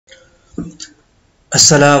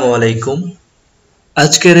আসসালামু আলাইকুম।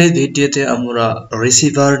 আজকের এই ভিডিওতে আমরা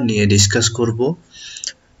রিসিভার নিয়ে ডিসকাস করব।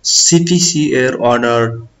 সিপিসি এর অর্ডার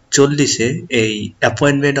 40-এ এই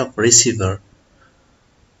অ্যাপয়েন্টমেন্ট অফ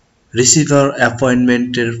রিসিভার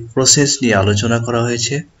অ্যাপয়েন্টমেন্টের প্রসেস নিয়ে আলোচনা করা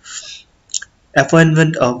হয়েছে।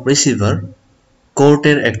 অ্যাপয়েন্টমেন্ট অফ রিসিভার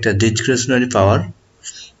কোর্টের একটা ডিসক্রিশনারি পাওয়ার।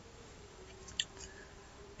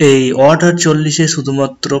 এই অর্ডার 40-এ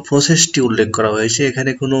শুধুমাত্র প্রসেসটি উল্লেখ করা হয়েছে,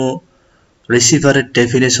 এখানে কোনো রিসিভারের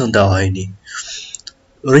ডেফিনেশন দেওয়া হয়নি।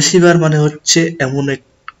 রিসিভার মানে হচ্ছে এমন এক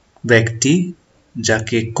ব্যক্তি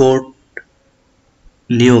যাকে কোর্ট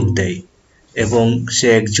নিয়োগ দেয় এবং সে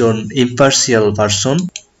একজন ইম্পার্সিয়াল পারসন।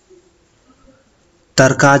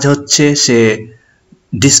 তার কাজ হচ্ছে সে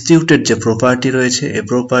ডিসপিউটেড যে প্রপার্টি রয়েছে এই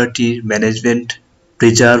প্রপার্টির ম্যানেজমেন্ট,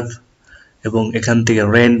 প্রিজার্ভ এবং এখান থেকে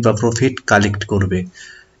রেন্ট বা প্রফিট কালেক্ট করবে।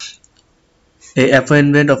 এই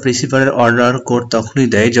অ্যাপয়েন্টমেন্ট অফ রিসিভারের অর্ডার কোর্ট তখনই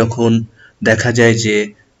দেয় যখন দেখা যায় যে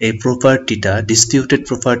এই প্রপার্টিটা, ডিসপিউটেড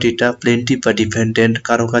প্রপার্টিটা প্লেন্টিফ বা ডিফেন্ডেন্ট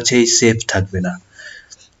কারো কাছেই সেফ থাকবে না।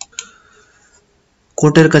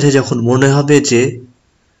 কোর্টের কাছে যখন মনে হবে যে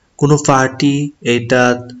কোনো পার্টি এটা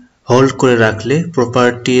হোল্ড করে রাখলে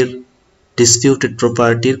ডিসপিউটেড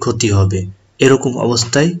প্রপার্টির ক্ষতি হবে, এরকম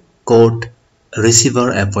অবস্থায় কোর্ট রিসিভার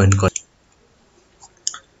অ্যাপয়েন্ট করে।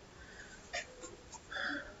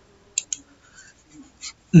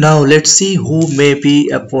 Now let's see who may be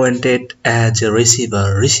appointed as a receiver.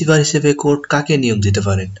 Receiver হিসেবে কোর্ট কাকে নিয়োগ দিতে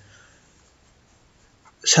পারেন?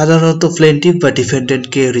 সাধারণত প্লেন্টিফ বা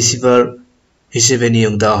ডিফেন্ডেন্টকে রিসিভার হিসেবে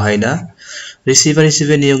নিয়োগ দেওয়া হয় না। রিসিভার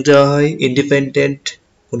হিসেবে নিয়োগ দেওয়া হয় ইন্ডিপেন্ডেন্ট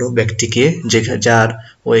কোনো ব্যক্তিকে যার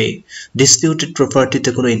ওই ডিসপিউটেড প্রপার্টিতে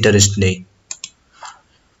কোনো ইন্টারেস্ট নেই।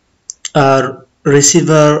 আর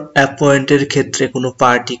রিসিভার অ্যাপয়েন্টের ক্ষেত্রে কোনো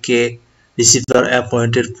পার্টিকে রিসিভার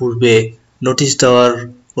অ্যাপয়েন্টের পূর্বে নোটিশ দেওয়ার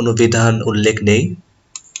কোনো বিধান উল্লেখ নেই।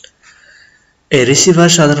 এই রিসিভার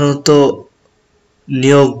সাধারণত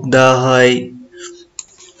নিয়োগ দেওয়া হয়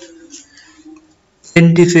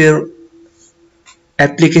প্লেন্টিফের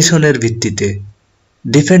অ্যাপ্লিকেশনের ভিত্তিতে।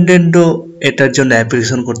 ডিফেন্ডেন্টও এটার জন্য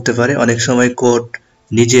অ্যাপ্লিকেশন করতে পারে। অনেক সময় কোর্ট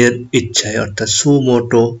নিজের ইচ্ছায় অর্থাৎ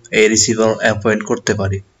সুমোটো এই রিসিভার অ্যাপয়েন্ট করতে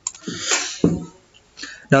পারে।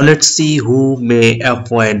 Now let's see who may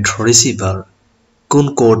appoint receiver. কোন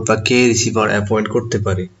কোর্ট বা কে রিসিভার অ্যাপয়েন্ট করতে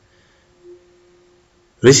পারে?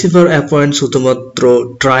 রিসিভার অ্যাপয়েন্ট শুধুমাত্র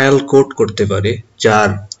ট্রায়াল কোর্ট করতে পারে,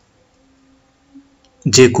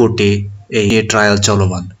 যে কোর্টে এই ট্রায়াল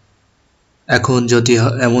চলমান। এখন যদি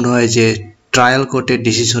এমন হয় যে ট্রায়াল কোর্টের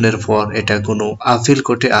ডিসিশনের পর এটা কোনো আপিল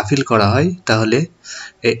কোর্টে আপিল করা হয়, তাহলে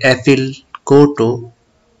এই অ্যাপিল কোর্টও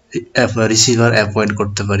রিসিভার অ্যাপয়েন্ট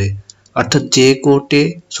করতে পারে। অর্থাৎ যে কোর্টে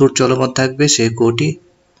সুট চলমান থাকবে সেই কোর্টই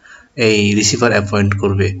এই রিসিভার অ্যাপয়েন্ট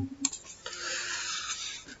করবে।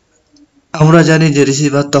 আমরা জানি যে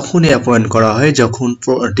রিসিভার তখনই অ্যাপয়েন্ট করা হয় যখন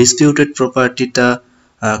ডিসপিউটেড প্রপার্টিটা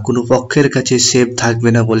কোনো পক্ষের কাছে সেফ থাকবে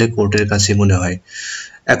না বলে কোর্টের কাছে মনে হয়।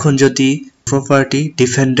 এখন যদি প্রপার্টি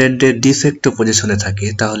ডিফেন্ডেন্টের ডিফেক্টো পজিশনে থাকে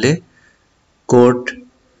তাহলে কোর্ট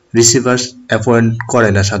রিসিভার অ্যাপয়েন্ট করে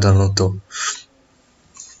না সাধারণত।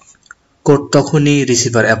 কোর্ট তখনই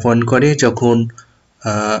রিসিভার অ্যাপয়েন্ট করে যখন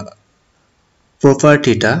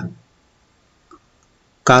প্রপার্টিটা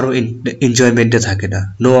কারো এনজয়মেন্টে থাকে না,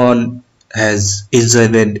 no one has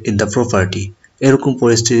enjoyment in the property. এরকম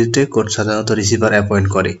পরিস্থিতিতে কোর্ট সাধারণত রিসিভার অ্যাপয়েন্ট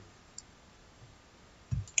করে।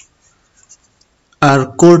 আর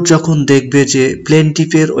কোর্ট যখন দেখবে যে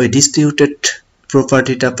প্লেন্টিফের ওই ডিসপিউটেড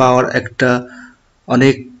প্রপার্টিটা পাওয়ার একটা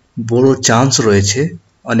অনেক বড় চান্স রয়েছে,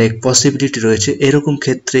 অনেক পসিবিলিটি রয়েছে, এরকম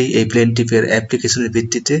ক্ষেত্রেই এই প্লেন্টিফের অ্যাপ্লিকেশনের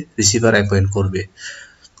ভিত্তিতে রিসিভার অ্যাপয়েন্ট করবে।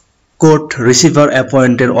 কোর্ট রিসিভার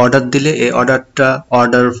অ্যাপয়েন্টের অর্ডার দিলে এই অর্ডারটা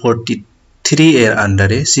অর্ডার 43 এর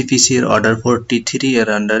আন্ডারে, সিপিসি এর অর্ডার 43 এর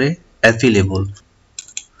আন্ডারে অ্যাপিলেবল।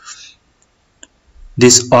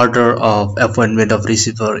 This order of appointment of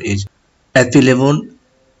receiver is appealable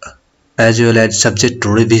as well as subject to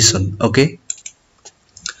revision. Okay?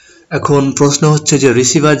 এখন প্রশ্ন হচ্ছে যে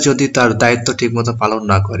রিসিভার যদি তার দায়িত্ব ঠিকমতো পালন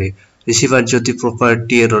না করে, রিসিভার যদি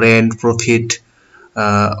প্রপার্টির রেন্ট, প্রফিট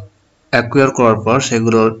অ্যাকুয়ার করার পর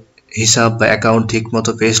সেগুলোর হিসাব বা অ্যাকাউন্ট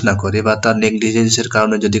ঠিকমতো পেশ না করে, বা তার নেগলিজেন্সের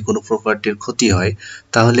কারণে যদি কোনো প্রপার্টির ক্ষতি হয়,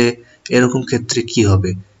 তাহলে এরকম ক্ষেত্রে কি হবে?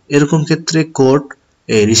 এরকম ক্ষেত্রে কোর্ট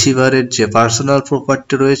এই রিসিভারের যে পার্সোনাল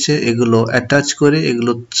প্রপার্টি রয়েছে এগুলো অ্যাটাচ করে,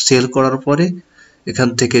 এগুলো সেল করার পরে এখান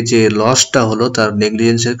থেকে যে লসটা হলো তার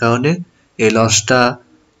নেগলিজেন্সের কারণে, এই লসটা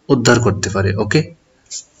উদ্ধার করতে পারে। ওকে,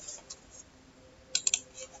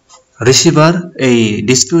 রিসিভার এই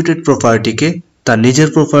ডিসপিউটেড প্রপার্টিকে তার নিজের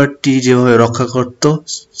প্রপার্টি যেভাবে রক্ষা করত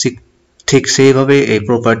ঠিক সেইভাবে এই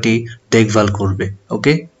প্রপার্টি দেখভাল করবে।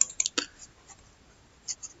 ওকে,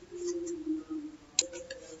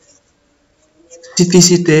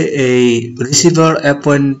 সিপিসিতে এই রিসিভার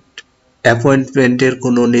অ্যাপয়েন্টমেন্টের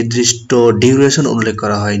কোনো নির্দিষ্ট ডিউরেশন উল্লেখ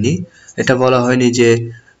করা হয়নি। এটা বলা হয়নি যে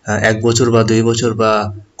 1 বছর বা 2 বছর বা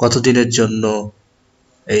কতদিনের জন্য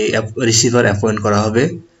এই রিসিভার অ্যাপয়েন্ট করা হবে।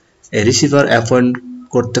 এই রিসিভার অ্যাপয়েন্ট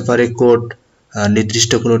করতে পারে কোর্ট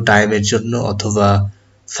নির্দিষ্ট কোনো টাইমের জন্য, অথবা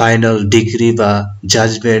ফাইনাল ডিগ্রি বা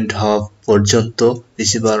জাজমেন্ট হওয়া পর্যন্ত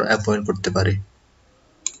রিসিভার অ্যাপয়েন্ট করতে পারে।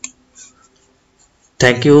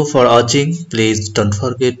 Thank you for watching. Please don't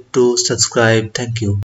forget to subscribe. Thank you.